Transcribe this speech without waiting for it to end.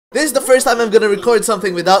This is the first time I'm gonna record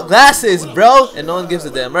something without glasses, bro. And no one gives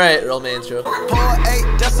a damn. Alright, roll my intro.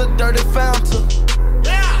 4-8, that's a dirty fountain.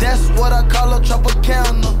 Yeah. That's what I call a trouble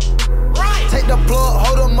counter. Right. Take the blood,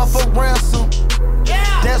 hold them up for ransom. Yeah.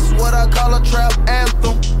 That's what I call a trap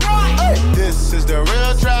anthem. Right. Hey. This is the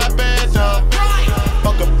real trap anthem. Right.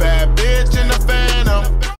 Fuck a bad bitch in the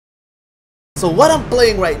phantom. So what I'm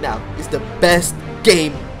playing right now is the best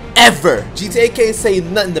game ever. GTA can't say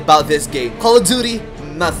nothing about this game. Call of Duty,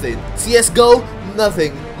 nothing. CSGO,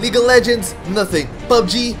 nothing. League of Legends, nothing.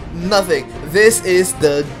 PUBG, nothing. This is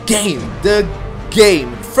the game. The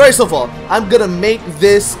game. First of all, I'm gonna make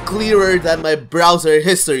this clearer than my browser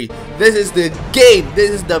history. This is the game.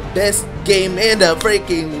 This is the best game in the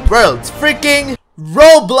freaking world. It's freaking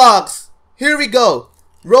Roblox. Here we go.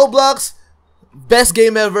 Roblox, best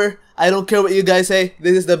game ever. I don't care what you guys say.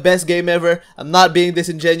 This is the best game ever. I'm not being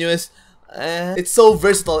disingenuous. It's so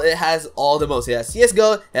versatile. It has all the most. It has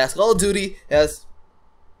CSGO, it has Call of Duty, it has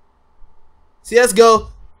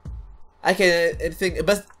CSGO. I can't anything,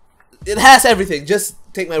 but it has everything. Just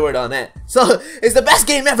take my word on that. So it's the best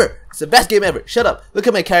game ever. It's the best game ever. Shut up. Look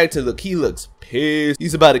at my character. Look, he looks pissed.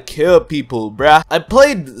 He's about to kill people, bruh. I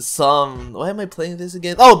played some. Why am I playing this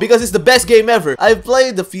again? Oh, because it's the best game ever. I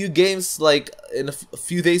played a few games like in a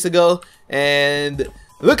few days ago, and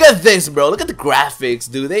look at this, bro. Look at the graphics,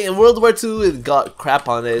 dude. They in World War II it got crap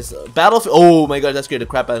on this. Battlefield. Oh my god, that scared the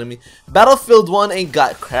crap out of me. Battlefield 1 ain't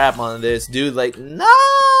got crap on this, dude. Like, nah.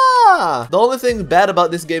 The only thing bad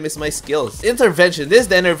about this game is my skills. Intervention. This is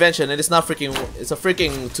the intervention, and it's not freaking. It's a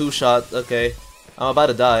freaking two-shot. Okay, I'm about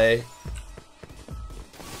to die.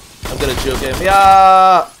 I'm gonna juke him.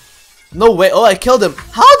 Yeah. No way. Oh, I killed him.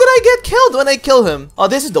 How did I get killed when I kill him? Oh,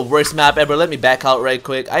 this is the worst map ever. Let me back out right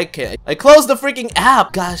quick. I can't. I closed the freaking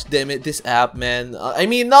app. Gosh damn it, this app, man. I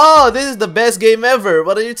mean, no, this is the best game ever.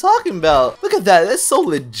 What are you talking about? Look at that. That's so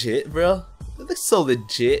legit, bro. That's so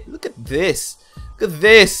legit. Look at this. Look at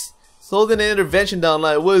this. Holding an intervention down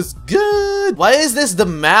like was good. Why is this the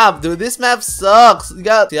map, dude? This map sucks. You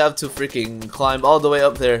have to freaking climb all the way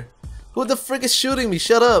up there. Who the frick is shooting me?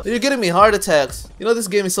 Shut up. You're getting me heart attacks. You know this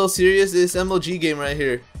game is so serious. This MLG game right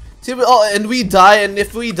here. See, oh, and we die, and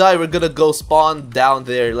if we die, we're gonna go spawn down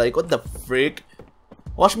there. Like, what the frick?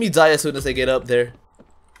 Watch me die as soon as I get up there.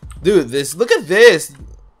 Dude, this. Look at this.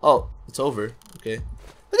 Oh, it's over. Okay.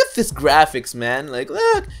 Look at this graphics, man. Like,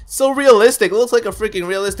 look, so realistic. It looks like a freaking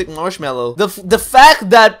realistic marshmallow. The fact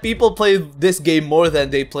that people play this game more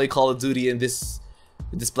than they play Call of Duty in this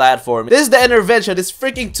platform. This is the intervention. It's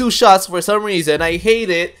freaking two shots for some reason. I hate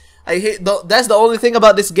it. That's the only thing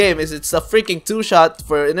about this game is it's a freaking two shot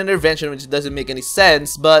for an intervention, which doesn't make any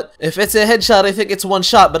sense. But if it's a headshot, I think it's one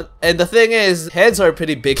shot. And the thing is, heads are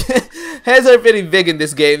pretty big. Heads are pretty big in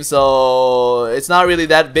this game, so it's not really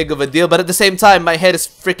that big of a deal. But at the same time, my head is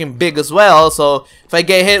freaking big as well. So if I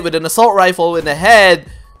get hit with an assault rifle in the head,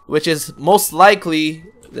 which is most likely,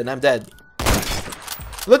 then I'm dead.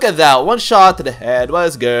 Look at that. One shot to the head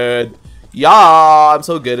was good. Yeah, I'm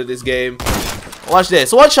so good at this game. Watch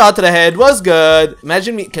this. One shot to the head was good.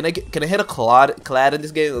 Imagine me. Can I hit a clad in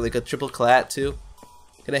this game? Like a triple clad too?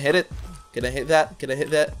 Can I hit it? Can I hit that? Can I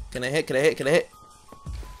hit that? Can I hit?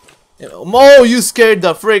 Oh, you scared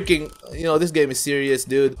the freaking. You know, this game is serious,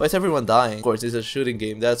 dude. Why is everyone dying? Of course, it's a shooting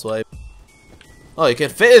game. That's why. Oh, you can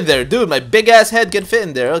fit in there, dude. My big ass head can fit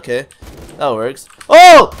in there. Okay, that works.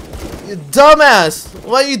 Oh! You dumbass!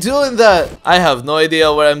 Why are you doing that? I have no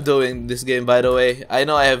idea what I'm doing this game, by the way. I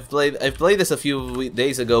know I've played this a few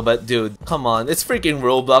days ago, but dude, come on. It's freaking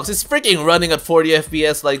Roblox. It's freaking running at 40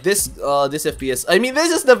 FPS like this FPS. I mean,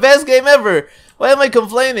 this is the best game ever. Why am I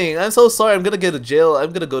complaining? I'm so sorry. I'm gonna go to jail.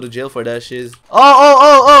 I'm gonna go to jail for that shiz.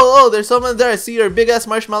 Oh, there's someone there. I see your big ass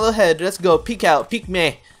marshmallow head. Let's go. Peek out. Peek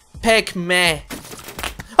me. Peck me.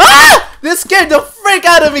 Ah! This scared the freak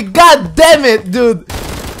out of me. God damn it, dude.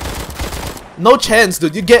 No chance,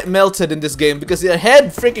 dude. You get melted in this game because your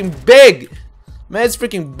head freaking big. My head's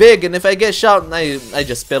freaking big, and if I get shot, I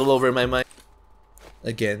just spittle over my mic.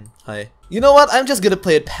 Again, hi. You know what? I'm just gonna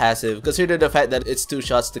play it passive, consider the fact that it's two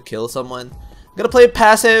shots to kill someone. I'm gonna play it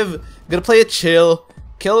passive. I'm gonna play it chill.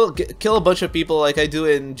 Kill a bunch of people like I do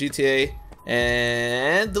in GTA,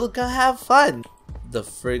 and we're gonna have fun. The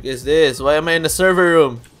frick is this? Why am I in the server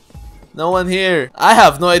room? No one here. I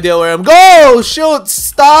have no idea where I'm going. Shoot!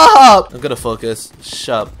 Stop! I'm gonna focus.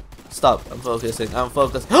 Shut up. Stop. I'm focusing. I'm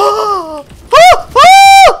focused. How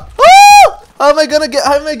am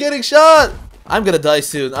I getting shot? I'm gonna die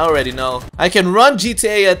soon. I already know. I can run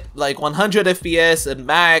GTA at like 100 FPS and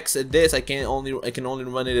max. And this I can only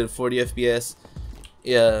run it at 40 FPS.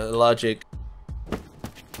 Yeah, logic.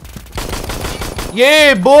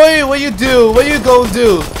 Yeah, boy. What you do? What you gonna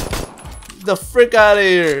do? The frick out of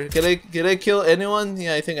here. Can I kill anyone?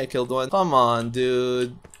 Yeah, I think I killed one. Come on,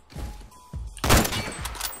 dude.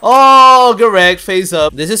 Oh, correct. Face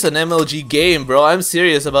up. This is an MLG game, bro. I'm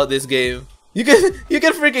serious about this game. You can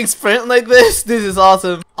freaking sprint like this. This is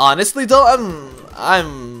awesome. Honestly, though,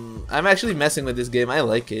 I'm actually messing with this game. I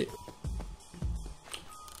like it.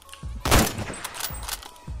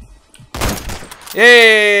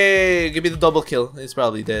 Yay! Give me the double kill. He's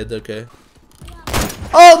probably dead. Okay.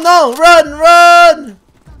 Oh no! Run! Run!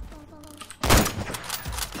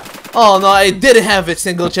 Oh no! I didn't have a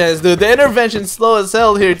single chance, dude. The intervention's slow as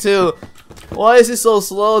hell here too. Why is it so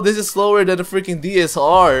slow? This is slower than a freaking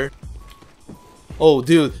DSR. Oh,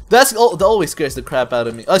 dude, that always scares the crap out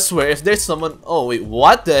of me. I swear, if there's someone. Oh wait,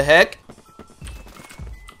 what the heck?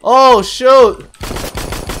 Oh shoot!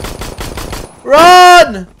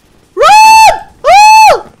 Run!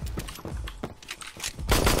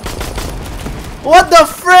 What the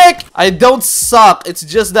frick? I don't suck. It's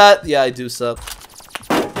just that. Yeah, I do suck.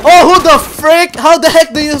 Oh, who the frick? How the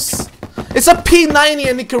heck do you? It's a P90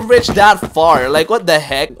 and it can reach that far. Like, what the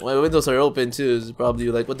heck? My windows are open too. It's probably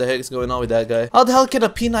like, what the heck is going on with that guy? How the hell can a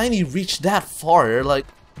P90 reach that far? Like,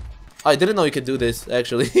 I didn't know you could do this.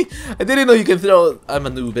 Actually, I didn't know you can throw. I'm a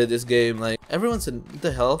noob at this game. Like, everyone's in. What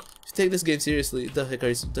the hell? If you take this game seriously, what the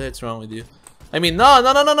heck's wrong with you? I mean, no.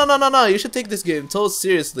 You should take this game so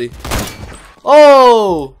seriously.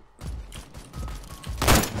 Oh!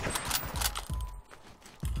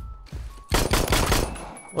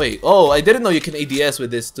 Wait, oh, I didn't know you can ADS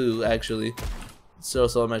with this too, actually. So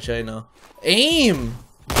much I know. Aim!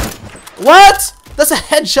 What? That's a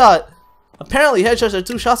headshot! Apparently headshots are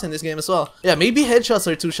 2 shots in this game as well. Yeah, maybe headshots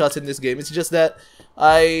are 2 shots in this game. It's just that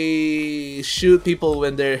I shoot people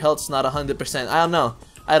when their health's not 100%.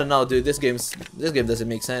 I don't know, dude. This game doesn't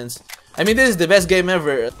make sense. I mean, this is the best game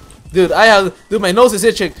ever. Dude, my nose is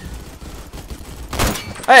itching.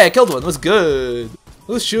 Hey, I killed one. What's good?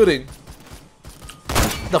 Who's shooting?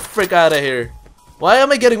 The frick out of here. Why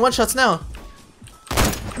am I getting 1-shots now?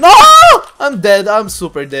 No! I'm dead. I'm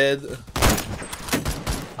super dead.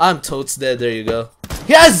 I'm totes dead. There you go.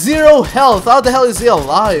 He has 0 health. How the hell is he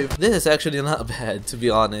alive? This is actually not bad, to be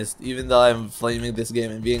honest. Even though I'm flaming this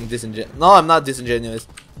game and being disingenuous. No, I'm not disingenuous.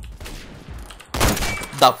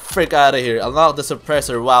 The frick out of here. Unlock the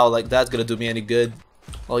suppressor. Wow, like that's gonna do me any good.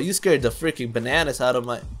 Oh, you scared the freaking bananas out of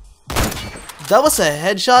my. That was a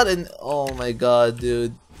headshot and oh my god,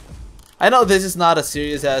 dude. I know this is not a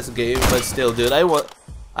serious ass game, but still, dude,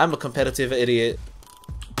 I'm a competitive idiot.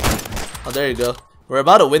 Oh, there you go. We're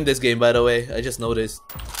about to win this game, by the way. I just noticed.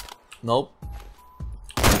 Nope.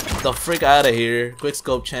 The frick out of here. Quick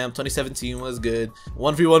scope champ 2017 was good.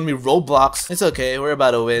 1v1 me Roblox. It's okay. We're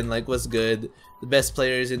about to win. Like, what's good? The best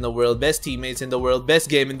players in the world, best teammates in the world, best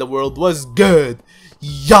game in the world was good.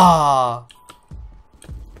 Yeah.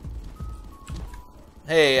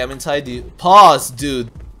 Hey, I'm inside you. Pause,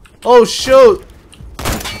 dude. Oh shoot.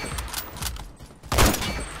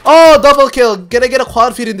 Oh, double kill. Can I get a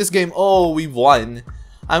quad feed in this game? Oh, we won.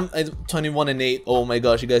 I'm 21 and 8. Oh my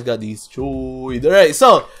gosh, you guys got these. Alright,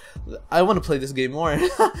 so I want to play this game more.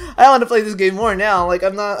 I want to play this game more now. Like,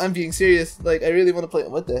 I'm being serious. Like, I really want to play.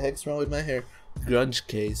 What the heck's wrong with my hair? Grunge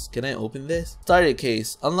case. Can I open this? Starter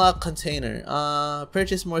case. Unlock container.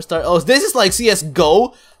 Purchase more start. Oh, this is like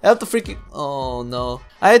CS:GO. I have to freaking. Oh no.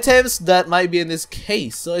 Items that might be in this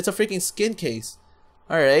case. So it's a freaking skin case.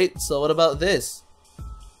 Alright, so what about this?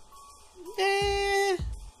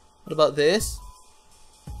 What about this?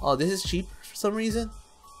 Oh, this is cheap for some reason.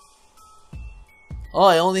 Oh,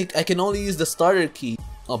 I can only use the starter key.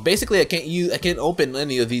 Oh, basically I can't open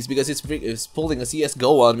any of these because it's pulling a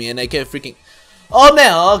CS:GO on me and I can't freaking. Oh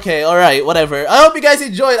no, okay, alright, whatever. I hope you guys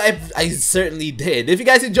enjoyed. I certainly did. If you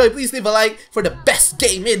guys enjoyed, please leave a like for the best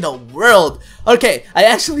game in the world. Okay, I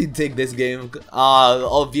actually dig this game.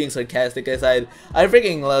 All being sarcastic aside, I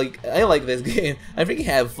like this game. I freaking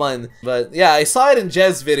have fun. But yeah, I saw it in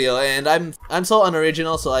Jev's video and I'm so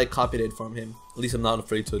unoriginal, so I copied it from him. At least I'm not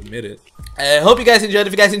afraid to admit it. I hope you guys enjoyed.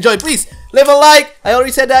 If you guys enjoyed, please leave a like. I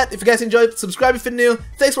already said that. If you guys enjoyed, subscribe if you're new.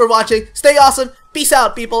 Thanks for watching. Stay awesome. Peace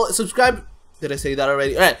out, people. Subscribe. Did I say that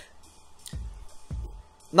already? Alright.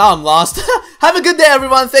 Now I'm lost. Have a good day,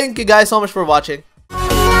 everyone. Thank you guys so much for watching.